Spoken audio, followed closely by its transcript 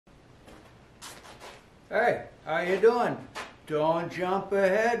Hey, how you doing? Don't jump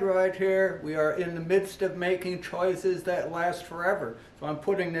ahead right here. We are in the midst of making choices that last forever. So I'm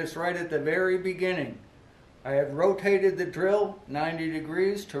putting this right at the very beginning. I have rotated the drill 90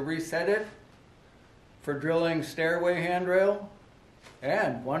 degrees to reset it for drilling stairway handrail.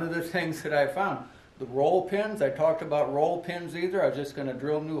 And one of the things that I found, the roll pins, I talked about roll pins either. I was just going to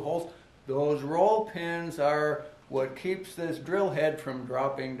drill new holes. Those roll pins are what keeps this drill head from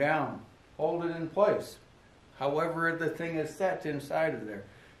dropping down. Hold it in place. However the thing is set inside of there.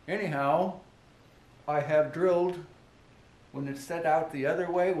 Anyhow, I have drilled, when it's set out the other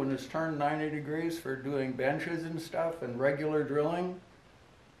way, when it's turned 90 degrees for doing benches and stuff and regular drilling,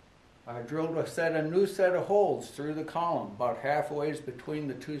 I drilled a new set of holes through the column, about halfway between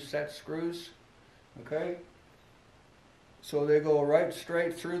the two set screws. Okay? So they go right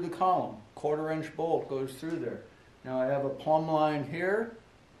straight through the column. 1/4-inch bolt goes through there. Now I have a plumb line here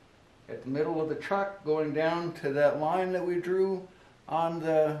at the middle of the chuck going down to that line that we drew on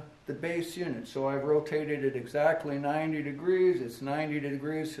the base unit. So I've rotated it exactly 90 degrees. It's 90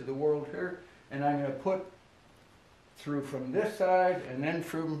 degrees to the world here. And I'm going to put through from this side and then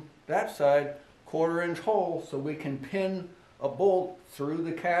from that side 1/4-inch hole so we can pin a bolt through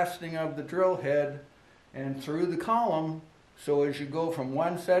the casting of the drill head and through the column. So as you go from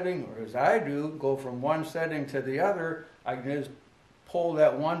one setting, or as I do, go from one setting to the other, I can just pull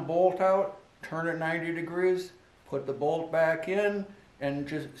that one bolt out, turn it 90 degrees, put the bolt back in, and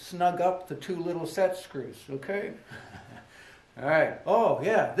just snug up the two little set screws, okay? All right. Oh,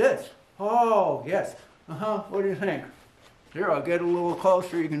 yeah, this. Oh, yes. What do you think? Here, I'll get a little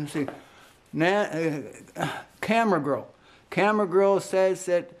closer. You can see. Camera grill. Camera grill says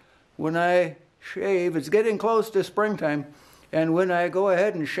that when I shave, it's getting close to springtime, and when I go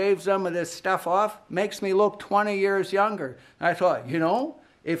ahead and shave some of this stuff off, makes me look 20 years younger. I thought, you know,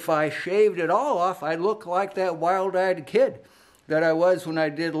 if I shaved it all off, I'd look like that wild-eyed kid that I was when I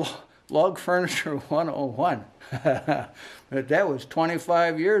did Log Furniture 101. But that was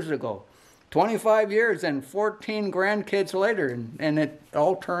 25 years ago. 25 years and 14 grandkids later, and it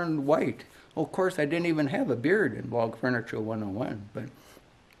all turned white. Well, of course, I didn't even have a beard in Log Furniture 101. But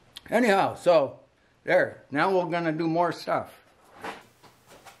anyhow, so there. Now we're going to do more stuff.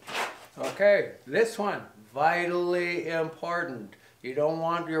 Okay, this one, vitally important. You don't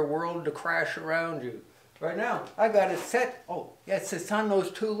want your world to crash around you. Right now, I got it set. Oh, yes, it's on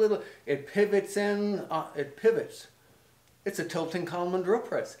those two little, it pivots in, it pivots. It's a tilting column and drill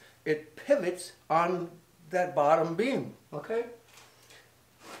press. It pivots on that bottom beam, okay?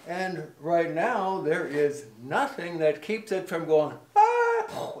 And right now, there is nothing that keeps it from going,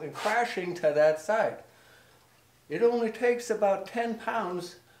 and crashing to that side. It only takes about 10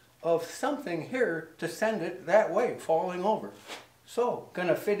 pounds of something here to send it that way, falling over. So,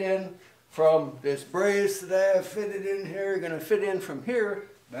 gonna fit in from this brace that I fitted in here, gonna fit in from here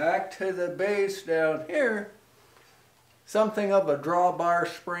back to the base down here. Something of a drawbar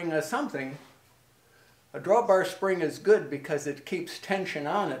spring or something. A drawbar spring is good because it keeps tension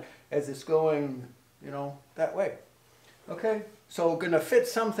on it as it's going, you know, that way. Okay, so gonna fit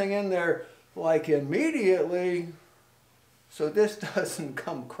something in there like immediately so this doesn't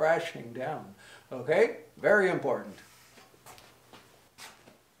come crashing down. Okay, very important.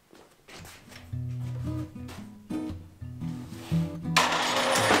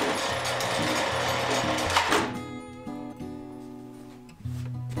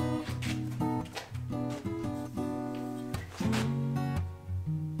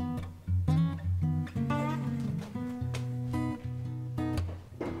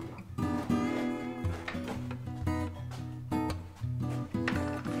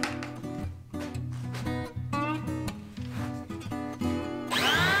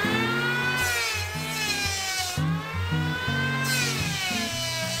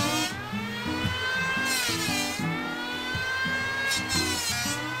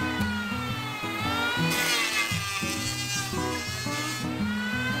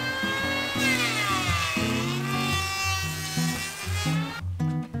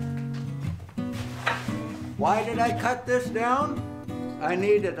 Why did I cut this down? I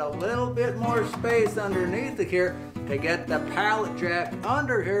needed a little bit more space underneath here to get the pallet jack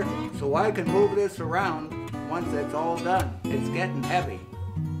under here so I can move this around once it's all done. It's getting heavy.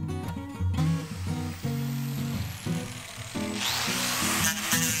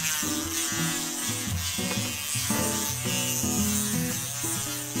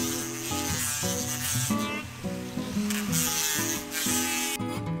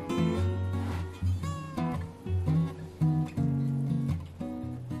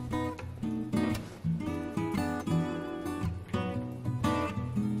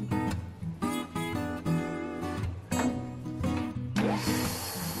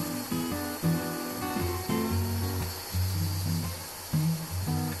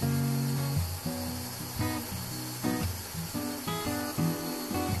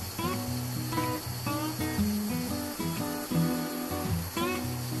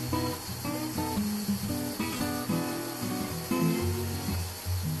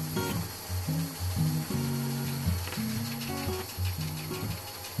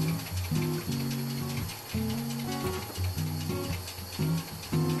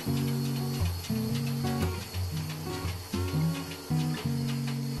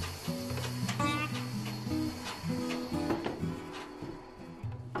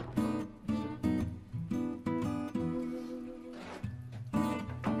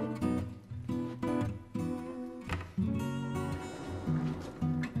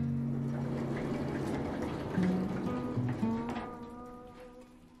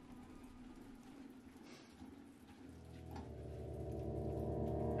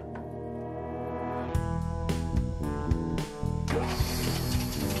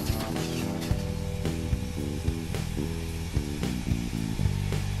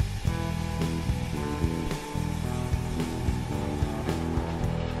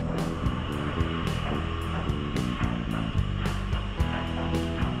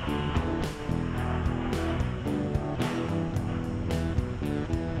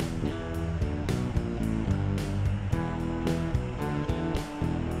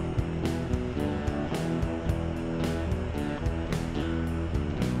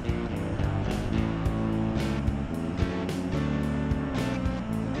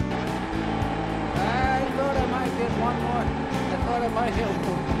 thought he'll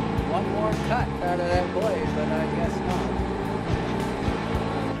put one more cut out of that blade, but I guess not.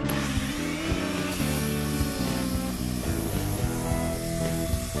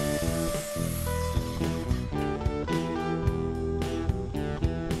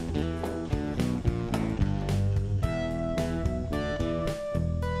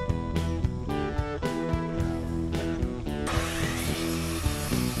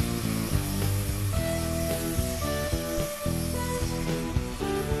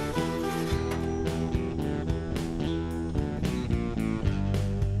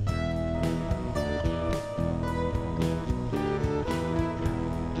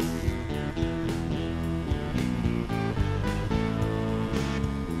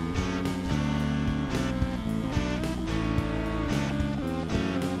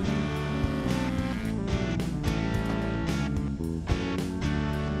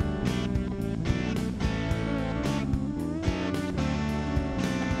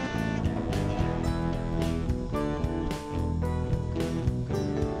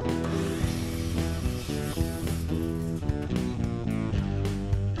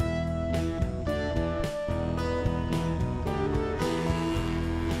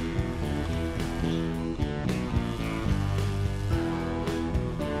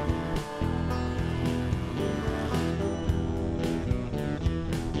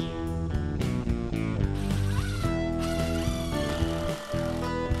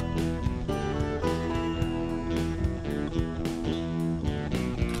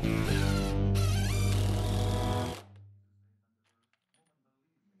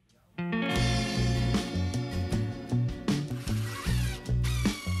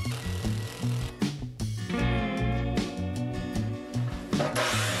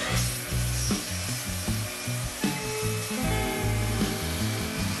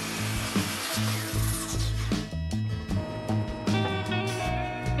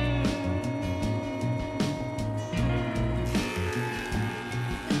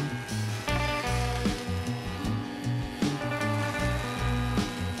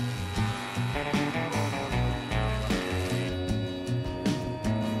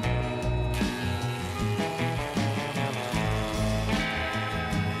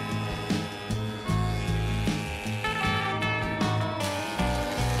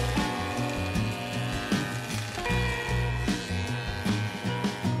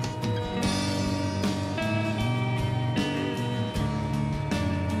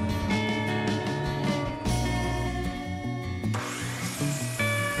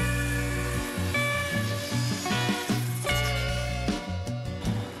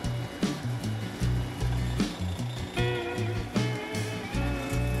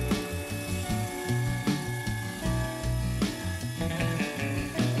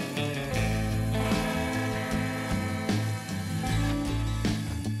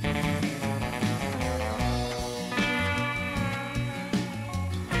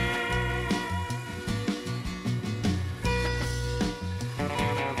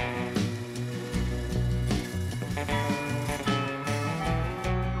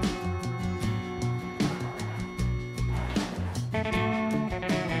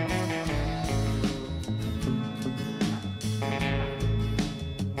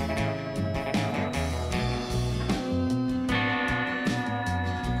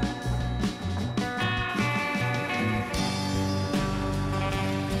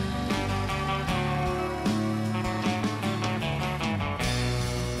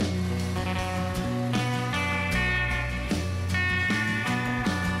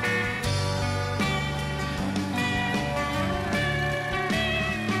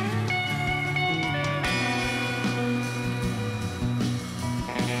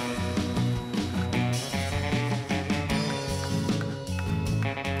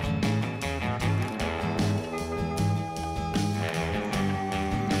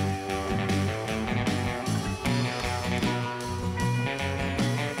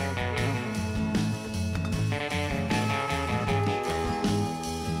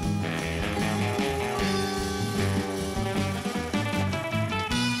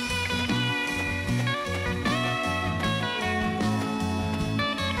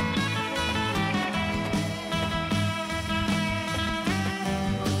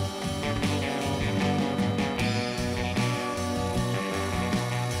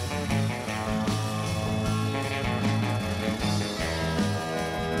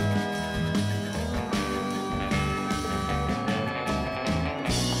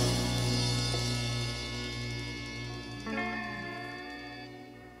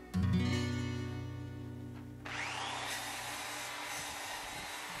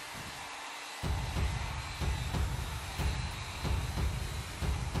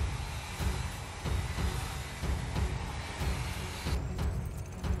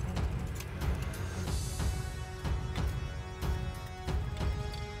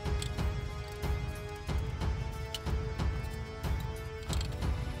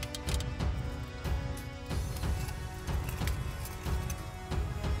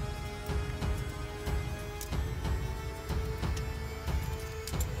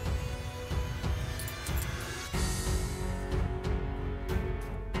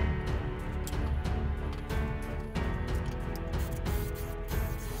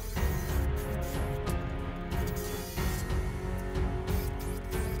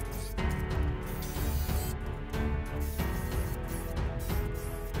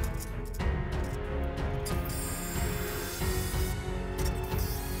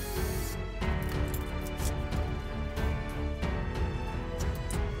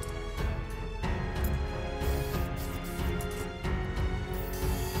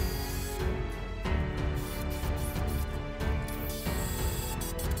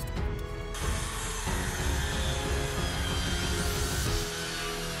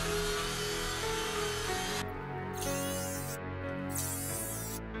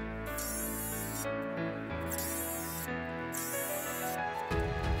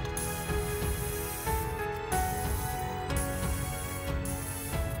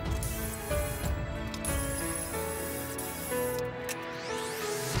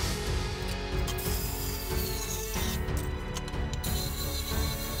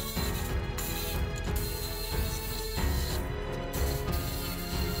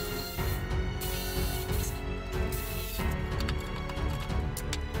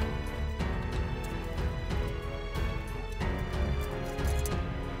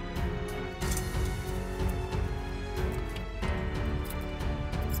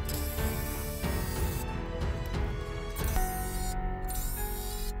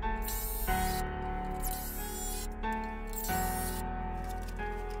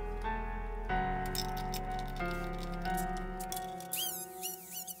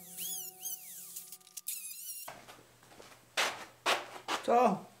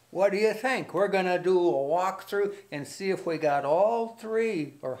 So, what do you think? We're going to do a walkthrough and see if we got all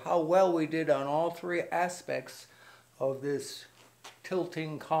three, or how well we did on all three aspects of this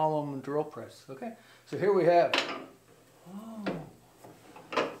tilting column drill press. Okay, so here we have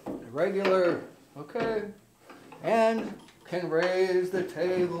regular, okay, and can raise the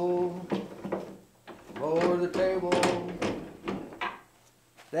table, lower the table.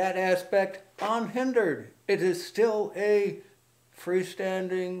 That aspect unhindered. It is still a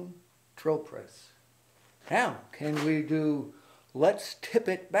freestanding drill press. Now, can we do, let's tip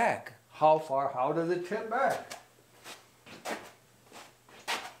it back. How far, how does it tip back?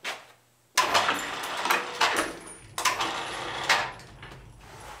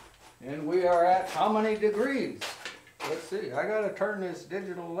 And we are at how many degrees? Let's see, I gotta turn this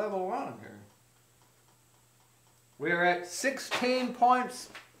digital level on here. We are at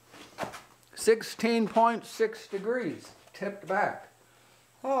 16.6 degrees, tipped back.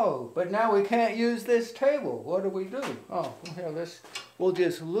 Oh, but now we can't use this table. What do we do? Oh, here, we'll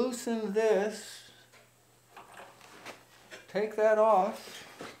just loosen this, take that off.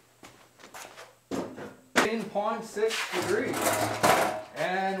 16.6 degrees.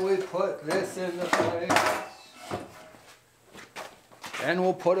 And we put this into place. And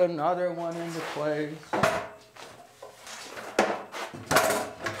we'll put another one into place.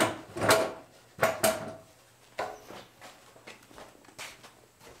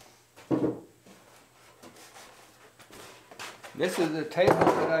 This is the table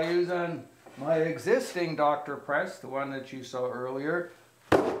that I use on my existing doctor press, the one that you saw earlier.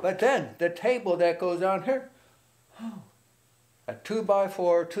 But then the table that goes on here, a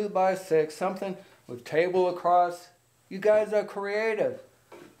 2x4, 2x6, something with table across. You guys are creative.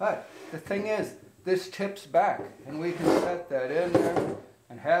 But the thing is, this tips back, and we can set that in there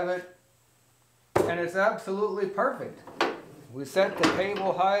and have it, and it's absolutely perfect. We set the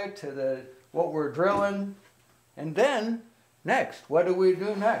table height to what we're drilling, and then next, what do we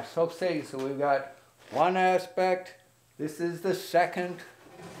do next? So we've got one aspect, this is the second.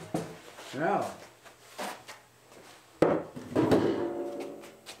 Now,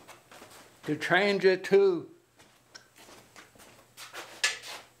 to change it to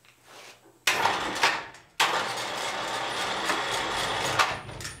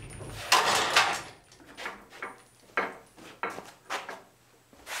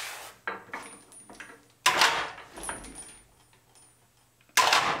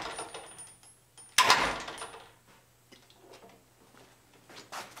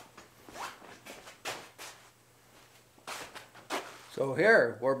so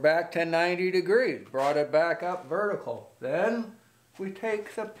here, we're back to 90 degrees, brought it back up vertical. Then we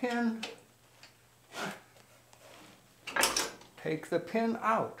take the pin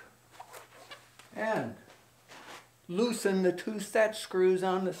out and loosen the two set screws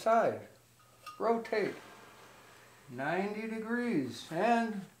on the side. Rotate 90 degrees,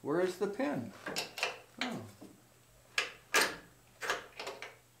 and where's the pin?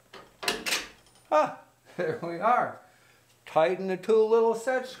 Ah, there we are. Tighten the two little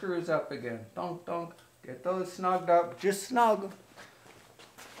set screws up again. Don't get those snugged up, just snug.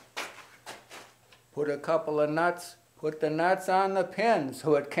 Put a couple of nuts, put the nuts on the pin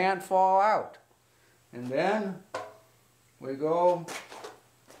so it can't fall out. And then we go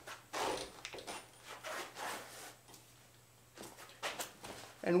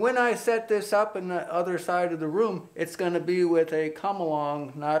and when I set this up in the other side of the room, it's going to be with a come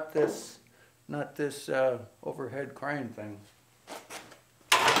along, not this overhead crane thing.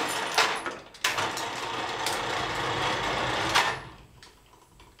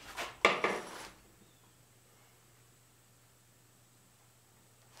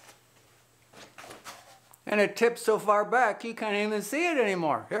 And it tips so far back you can't even see it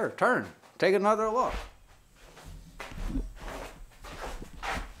anymore. Here, turn, take another look.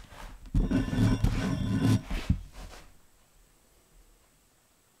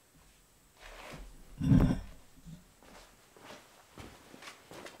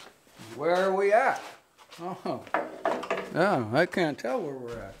 Where are we at? Oh, yeah, I can't tell where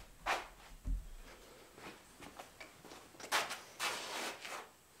we're at.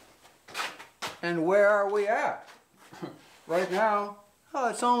 And where are we at? Right now, oh,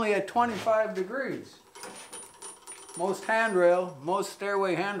 it's only at 25 degrees. Most handrail, most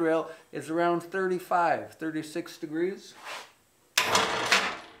stairway handrail is around 35, 36 degrees.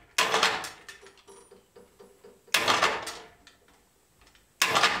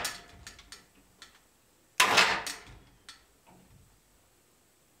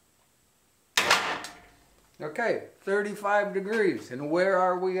 Okay, 35 degrees. And where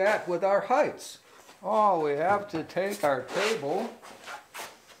are we at with our heights? Oh, we have to take our table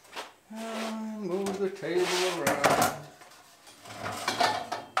And move the table around.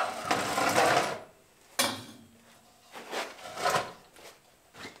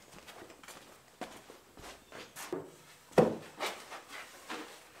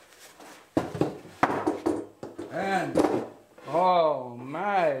 And, oh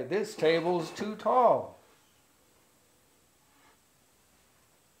my, this table's too tall.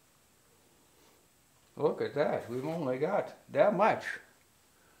 Look at that, we've only got that much.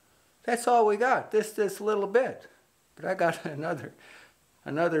 That's all we got, this little bit. But I got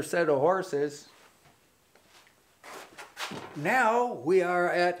another set of horses. Now we are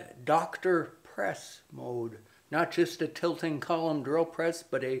at Doctor Press mode. Not just a tilting column drill press,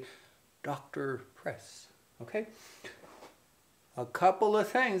 but a Doctor Press. Okay? A couple of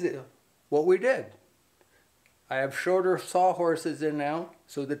things, what we did. I have shorter sawhorses in now,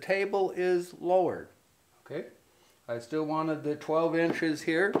 so the table is lowered. Okay? I still wanted the 12 inches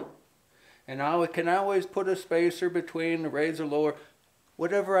here. And now I can always put a spacer between the razor lower,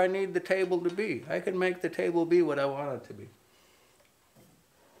 whatever I need the table to be. I can make the table be what I want it to be.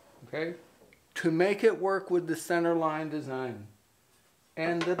 Okay? To make it work with the center line design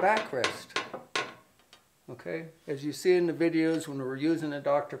and the backrest. Okay? As you see in the videos when we're using a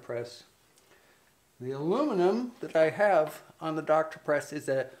Doctor Press, the aluminum that I have on the Doctor Press is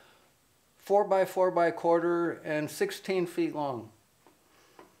a 4x4x1/4 and 16 feet long.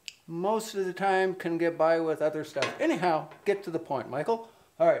 Most of the time can get by with other stuff. Anyhow, get to the point, Michael.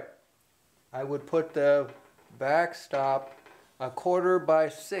 All right, I would put the backstop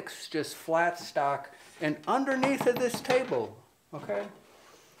 1/4x6, just flat stock, and underneath of this table, okay,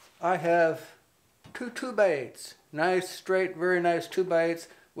 I have two 2x8s, nice straight, very nice 2x8s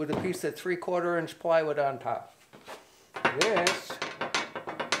with a piece of 3/4 inch plywood on top. This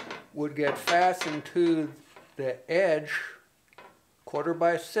would get fastened to the edge,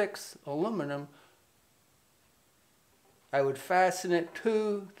 1/4x6 aluminum. I would fasten it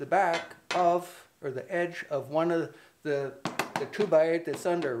to the back of, or the edge of one of the 2x8 that's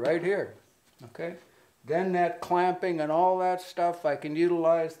under right here. Okay? Then that clamping and all that stuff, I can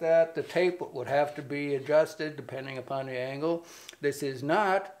utilize that. The tape would have to be adjusted depending upon the angle. This is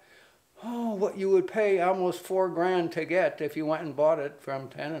not what you would pay almost $4 grand to get if you went and bought it from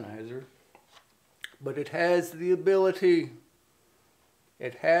Tenonizer. But it has the ability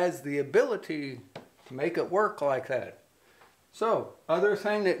to make it work like that. So, other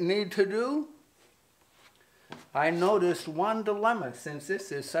thing that need to do, I noticed one dilemma, since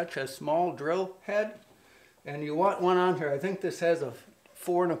this is such a small drill head, and you want one on here. I think this has a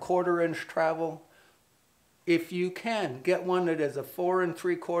 4 1/4 inch travel. If you can, get one that is a 4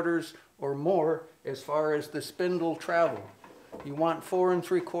 3/4 or more as far as the spindle travel. You want 4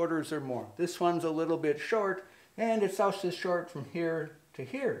 3/4 or more. This one's a little bit short, and it's also short from here to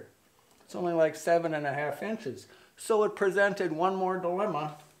here. It's only like 7.5 inches. So it presented one more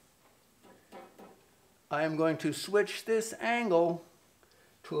dilemma. I am going to switch this angle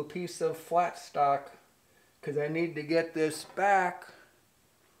to a piece of flat stock because I need to get this back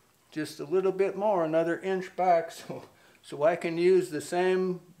just a little bit more, another inch back, so I can use the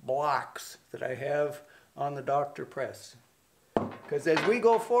same blocks that I have on the Doctor Press. Because as we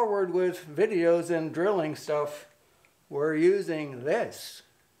go forward with videos and drilling stuff, we're using this,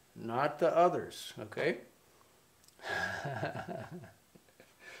 not the others, okay?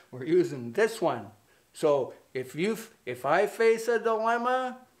 We're using this one. So if I face a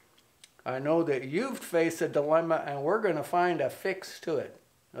dilemma, I know that you've faced a dilemma, and we're going to find a fix to it,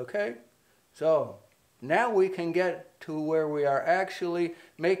 okay? So now we can get to where we are actually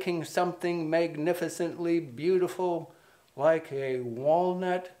making something magnificently beautiful, like a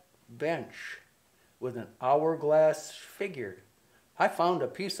walnut bench with an hourglass figure. I found a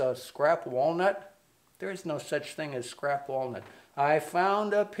piece of scrap walnut. There is no such thing as scrap walnut. I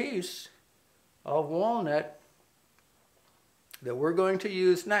found a piece of walnut that we're going to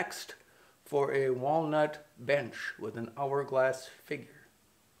use next for a walnut bench with an hourglass figure.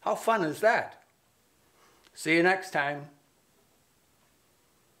 How fun is that? See you next time.